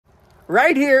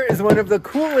Right here is one of the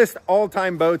coolest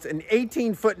all-time boats, an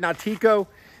 18-foot Nautico.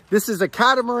 This is a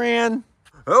catamaran.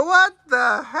 Oh, what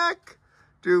the heck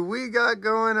do we got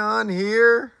going on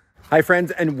here? Hi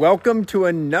friends, and welcome to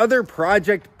another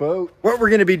project boat. What we're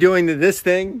gonna be doing to this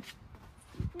thing,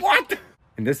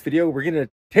 in this video, we're gonna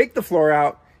take the floor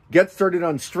out, get started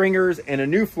on stringers and a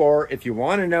new floor. If you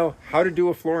wanna know how to do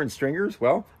a floor and stringers,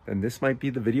 well, then this might be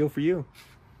the video for you.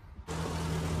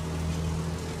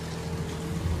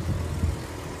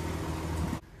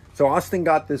 So Austin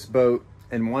got this boat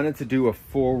and wanted to do a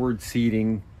forward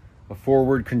seating, a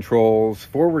forward controls,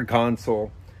 forward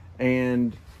console,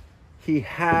 and he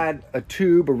had a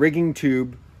tube, a rigging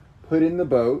tube, put in the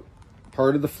boat.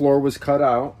 Part of the floor was cut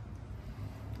out.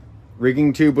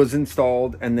 Rigging tube was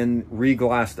installed and then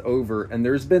re-glassed over. And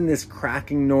there's been this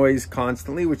cracking noise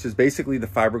constantly, which is basically the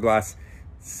fiberglass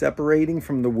separating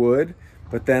from the wood,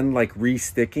 but then like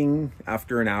re-sticking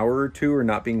after an hour or two or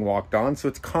not being walked on. So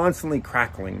it's constantly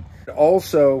crackling.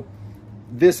 Also,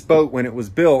 this boat, when it was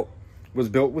built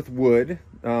with wood.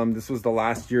 This was the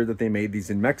last year that they made these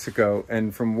in Mexico.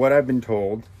 And from what I've been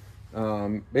told,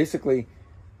 basically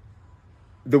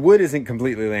the wood isn't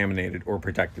completely laminated or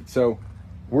protected. So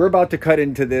we're about to cut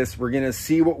into this. We're gonna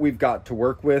see what we've got to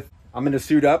work with. I'm gonna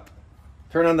suit up,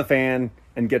 turn on the fan,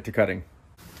 and get to cutting.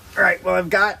 All right, well, I've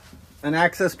got an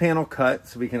access panel cut,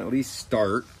 so we can at least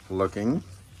start looking.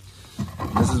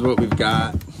 This is what we've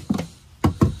got.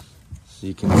 So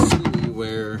you can see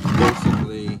where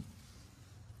basically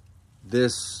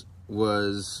this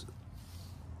was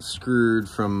screwed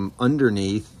from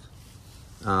underneath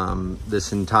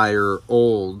this entire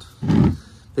old,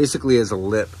 basically as a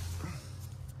lip,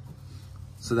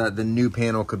 so that the new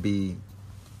panel could be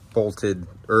bolted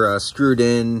or screwed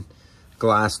in,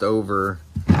 glassed over.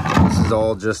 This is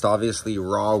all just obviously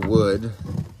raw wood.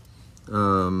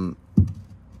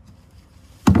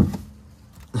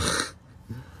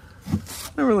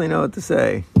 I don't really know what to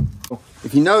say.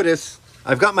 If you notice,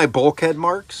 I've got my bulkhead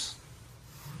marks.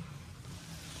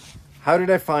 How did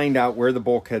I find out where the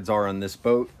bulkheads are on this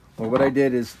boat? Well, what I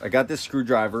did is I got this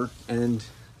screwdriver and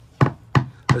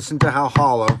listen to how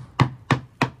hollow.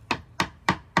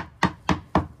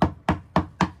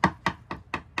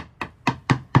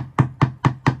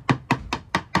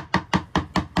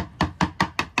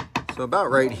 So about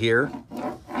right here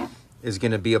is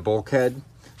going to be a bulkhead.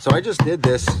 So I just did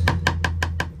this.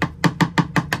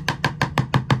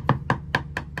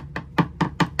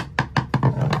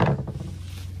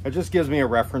 It just gives me a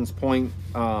reference point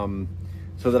so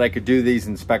that I could do these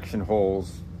inspection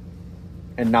holes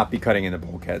and not be cutting into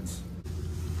bulkheads.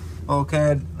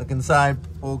 Bulkhead, look inside,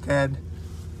 bulkhead.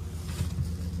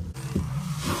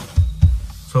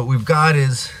 So what we've got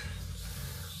is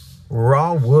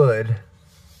raw wood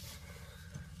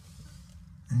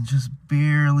and just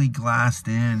barely glassed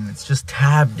in. It's just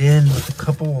tabbed in with a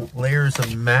couple layers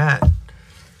of mat.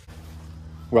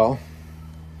 Well,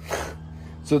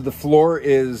 so the floor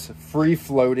is free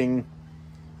floating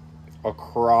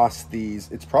across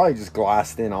these. It's probably just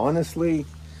glassed in, honestly.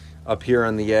 Up here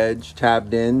on the edge,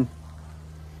 tabbed in.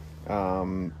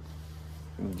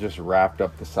 Just wrapped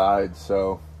up the sides.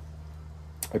 So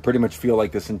I pretty much feel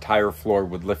like this entire floor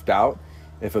would lift out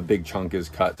if a big chunk is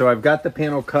cut. So I've got the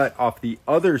panel cut off the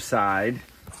other side.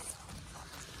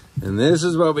 And this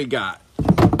is what we got.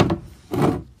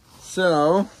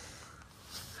 So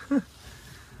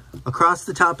across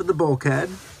the top of the bulkhead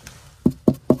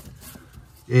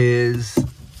is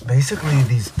basically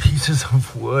these pieces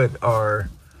of wood are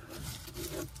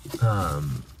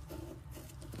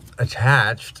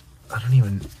attached. I don't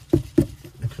even,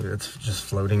 actually it's just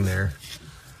floating there.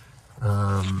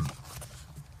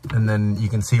 And then you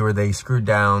can see where they screwed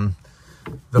down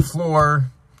the floor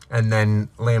and then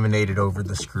laminated over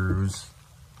the screws,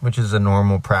 which is a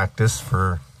normal practice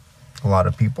for a lot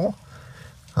of people.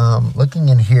 Looking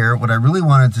in here, what I really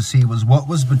wanted to see was what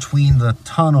was between the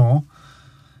tunnel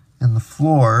and the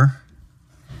floor.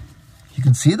 You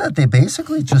can see that they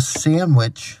basically just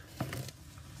sandwich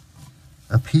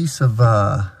a piece of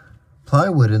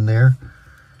plywood in there.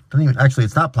 Actually,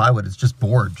 it's not plywood, it's just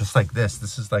board, just like this.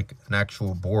 This is like an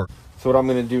actual board. So what I'm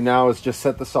gonna do now is just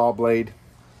set the saw blade.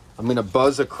 I'm gonna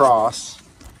buzz across.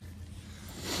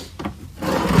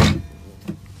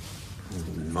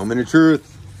 Moment of truth.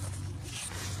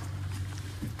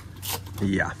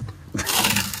 Yeah.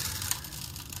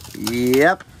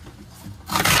 Yep.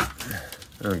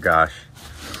 Oh gosh.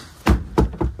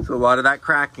 So a lot of that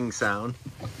cracking sound.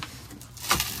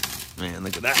 Man,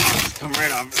 look at that. It's come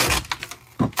right off.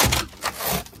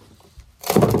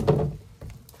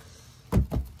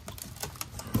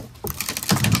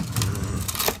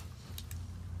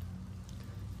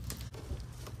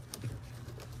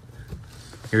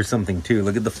 here's something too.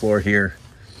 Look at the floor here.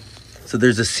 So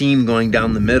there's a seam going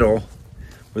down the middle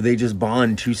where they just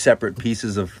bond two separate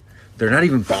pieces of, they're not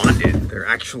even bonded. They're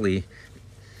actually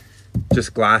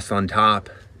just glass on top.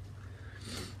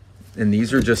 And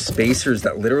these are just spacers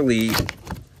that literally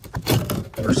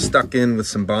are stuck in with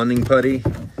some bonding putty.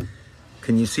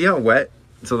 Can you see how wet?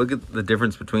 So look at the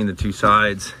difference between the two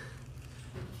sides.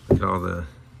 Look at all the,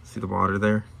 see the water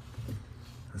there?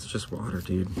 That's just water,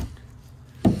 dude.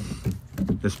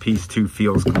 This piece too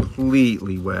feels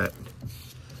completely wet,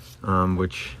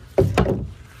 which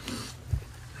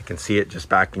I can see it just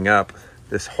backing up.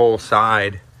 This whole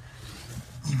side,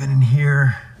 even in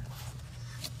here,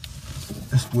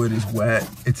 this wood is wet.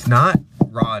 It's not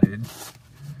rotted,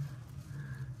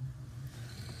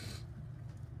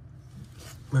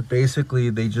 but basically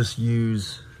they just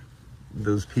use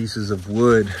those pieces of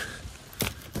wood.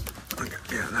 Okay,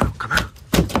 yeah, no, come out.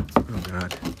 Oh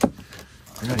God,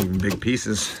 they're not even big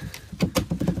pieces.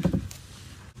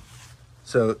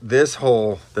 So this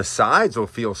whole, the sides will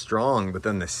feel strong, but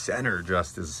then the center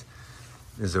just is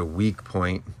a weak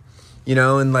point. You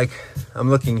know, and like I'm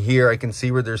looking here, I can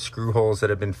see where there's screw holes that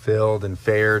have been filled and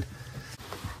faired.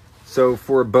 So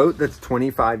for a boat that's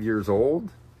 25 years old,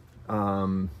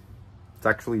 it's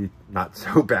actually not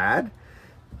so bad.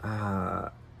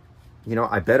 You know,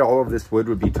 I bet all of this wood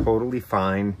would be totally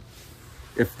fine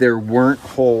if there weren't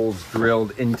holes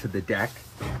drilled into the deck.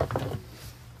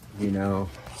 You know,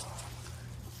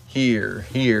 here.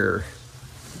 You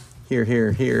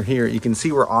can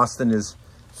see where Austin has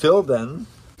filled them.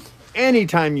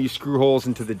 Anytime you screw holes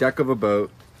into the deck of a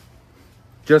boat,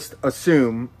 just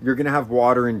assume you're gonna have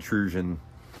water intrusion.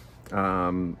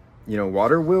 You know,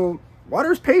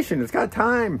 water's patient, it's got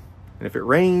time. And if it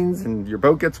rains and your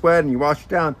boat gets wet and you wash it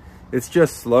down, it's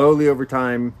just slowly over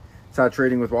time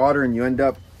saturating with water, and you end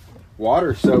up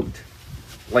water soaked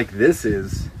like this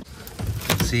is.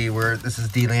 See where this is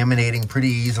delaminating pretty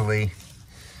easily,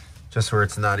 just where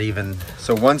it's not even.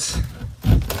 So once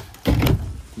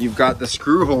you've got the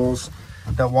screw holes,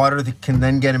 that water that can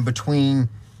then get in between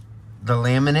the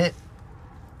laminate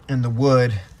and the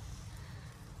wood,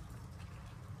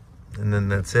 and then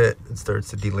that's it. It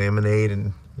starts to delaminate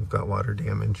and you've got water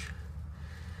damage.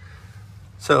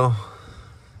 So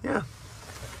yeah,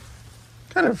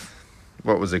 kind of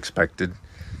what was expected.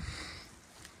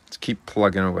 Let's keep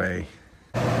plugging away.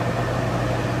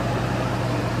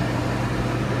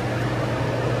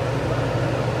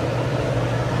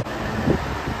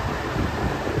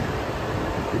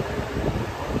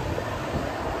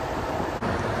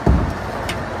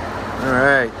 All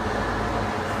right.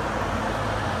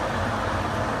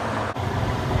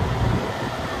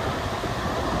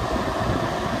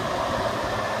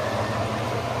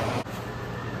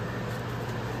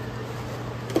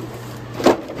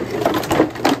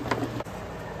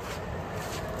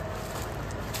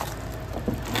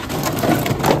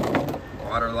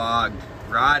 Waterlogged,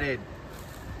 rotted,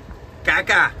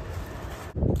 caca.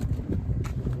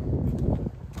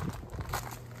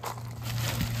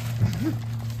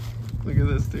 Look at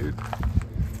this, dude.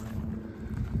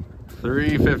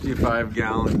 3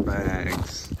 55-gallon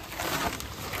bags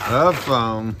of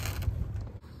foam.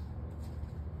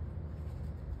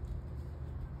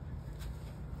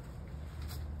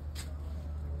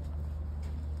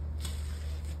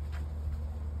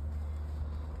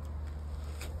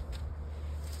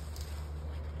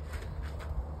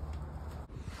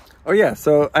 Oh yeah,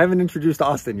 so I haven't introduced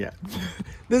Austin yet.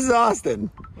 This is Austin.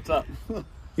 What's up?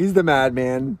 He's the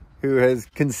madman who has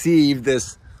conceived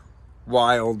this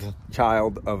wild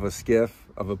child of a skiff,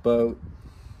 of a boat.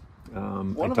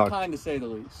 One of a kind, to say the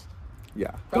least.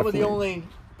 Yeah. Probably definitely. the only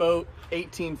boat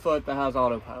 18 foot that has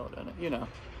autopilot in it, you know.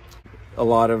 A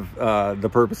lot of the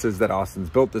purposes that Austin's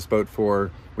built this boat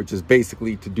for, which is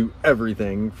basically to do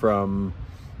everything from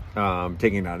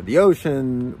taking it out of the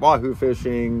ocean, wahoo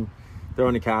fishing,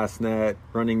 throwing a cast net,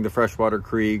 running the freshwater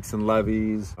creeks and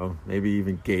levees, maybe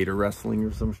even gator wrestling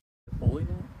or some shit.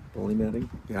 Bully netting,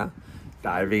 yeah.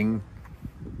 Diving,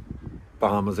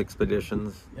 Bahamas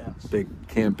expeditions, Yeah. big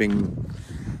camping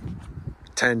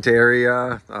tent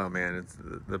area. Oh man, it's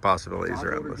the possibilities Rod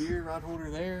are holder endless. here, rod holder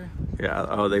there. Yeah,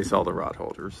 oh, they sell the rod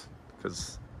holders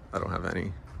because I don't have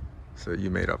any, so you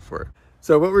made up for it.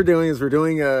 So what we're doing is we're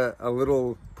doing a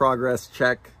little progress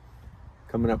check,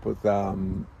 coming up with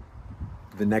the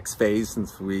next phase,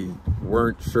 since we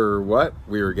weren't sure what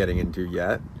we were getting into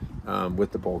yet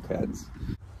with the bulkheads.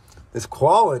 This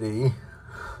quality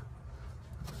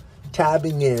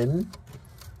tabbing in,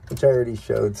 which I already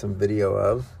showed some video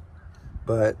of,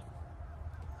 but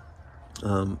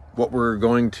what we're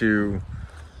going to,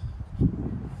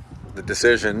 the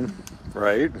decision,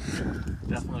 right,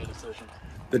 Definitely a decision.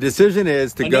 The decision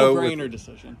is to go with no-brainer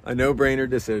decision. a no-brainer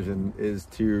decision is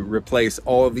to replace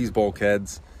all of these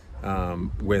bulkheads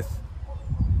with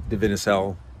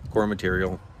Divinycell core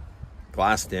material,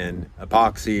 glassed in,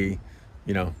 epoxy,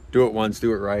 you know, do it once,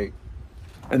 do it right.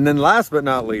 And then last but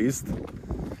not least,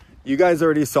 you guys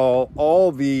already saw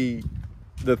all the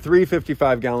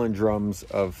 355-gallon drums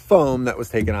of foam that was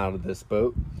taken out of this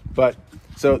boat. But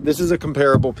so this is a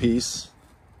comparable piece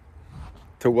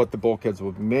to what the bulkheads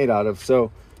will be made out of.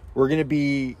 So we're going to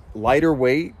be lighter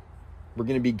weight. We're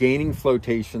going to be gaining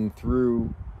flotation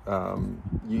through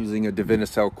using a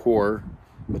Divinycell core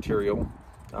material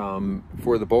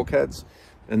for the bulkheads.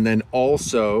 And then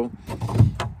also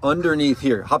underneath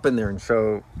here, hop in there and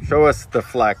show us the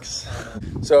flex.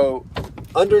 So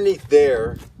underneath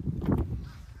there,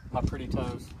 My pretty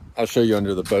toes. I'll show you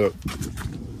under the boat.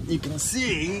 You can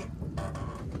see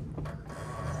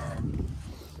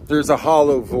there's a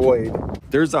hollow void.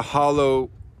 There's a hollow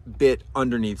bit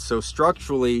underneath. So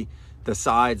structurally, the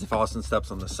sides, if Austin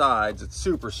steps on the sides, it's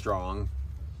super strong.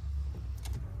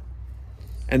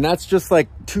 And that's just like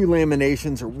 2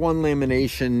 laminations or 1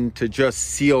 lamination to just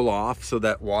seal off so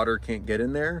that water can't get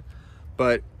in there.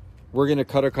 But we're gonna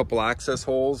cut a couple access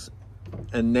holes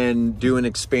and then do an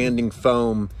expanding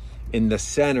foam in the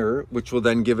center, which will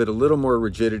then give it a little more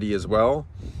rigidity as well,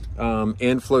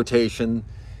 and flotation.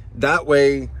 That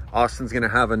way, Austin's gonna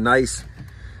have a nice,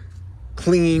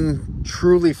 clean,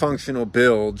 truly functional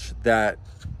bilge that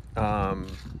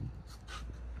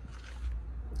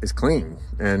is clean,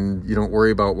 and you don't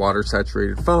worry about water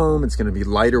saturated foam. It's gonna be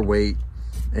lighter weight,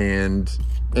 and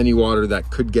any water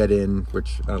that could get in,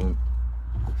 which I don't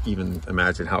even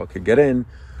imagine how it could get in,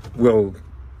 will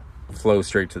flow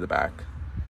straight to the back.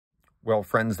 Well,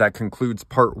 friends, that concludes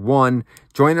part 1.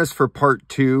 Join us for part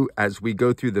 2 as we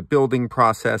go through the building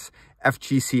process.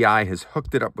 FGCI has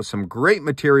hooked it up with some great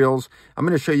materials. I'm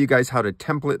going to show you guys how to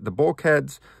template the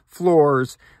bulkheads,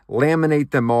 floors, laminate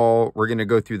them all. We're going to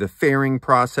go through the fairing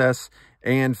process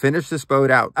and finish this boat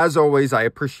out. As always, I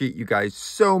appreciate you guys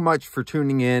so much for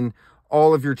tuning in.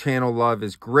 All of your channel love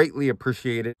is greatly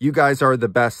appreciated. You guys are the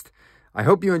best. I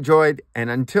hope you enjoyed,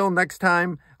 and until next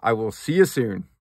time, I will see you soon.